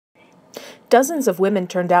Dozens of women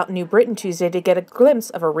turned out in New Britain Tuesday to get a glimpse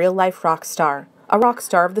of a real-life rock star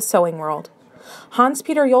of the sewing world.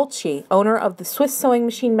 Hanspeter Ueltschi, owner of the Swiss sewing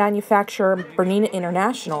machine manufacturer Bernina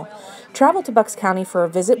International, traveled to Bucks County for a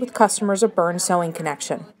visit with customers of Bern Sewing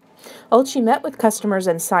Connection. Ueltschi met with customers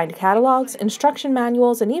and signed catalogs, instruction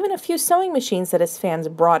manuals, and even a few sewing machines that his fans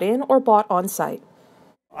brought in or bought on site.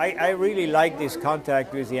 I really like this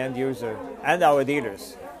contact with the end user and our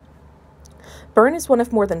dealers. Bern is one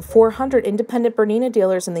of more than 400 independent Bernina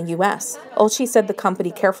dealers in the U.S. Ueltschi said the company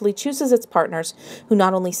carefully chooses its partners who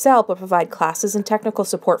not only sell but provide classes and technical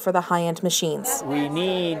support for the high-end machines. We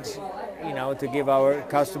need, to give our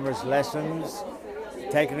customers lessons,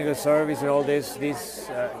 technical service and all this. This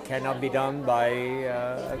cannot be done by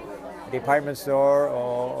a department store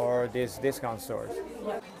or these discount stores.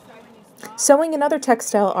 Sewing and other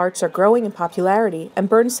textile arts are growing in popularity, and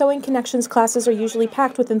Bern Sewing Connections classes are usually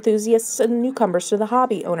packed with enthusiasts and newcomers to the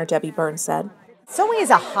hobby, owner Debbie Bern said. Sewing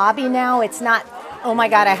is a hobby now. It's not, oh my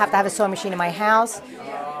God, I have to have a sewing machine in my house.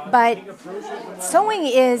 But sewing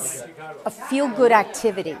is a feel-good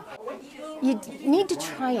activity. You need to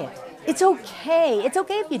try it. It's okay. It's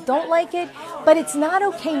okay if you don't like it, but it's not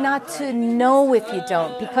okay not to know if you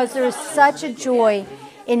don't, because there is such a joy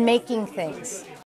in making things.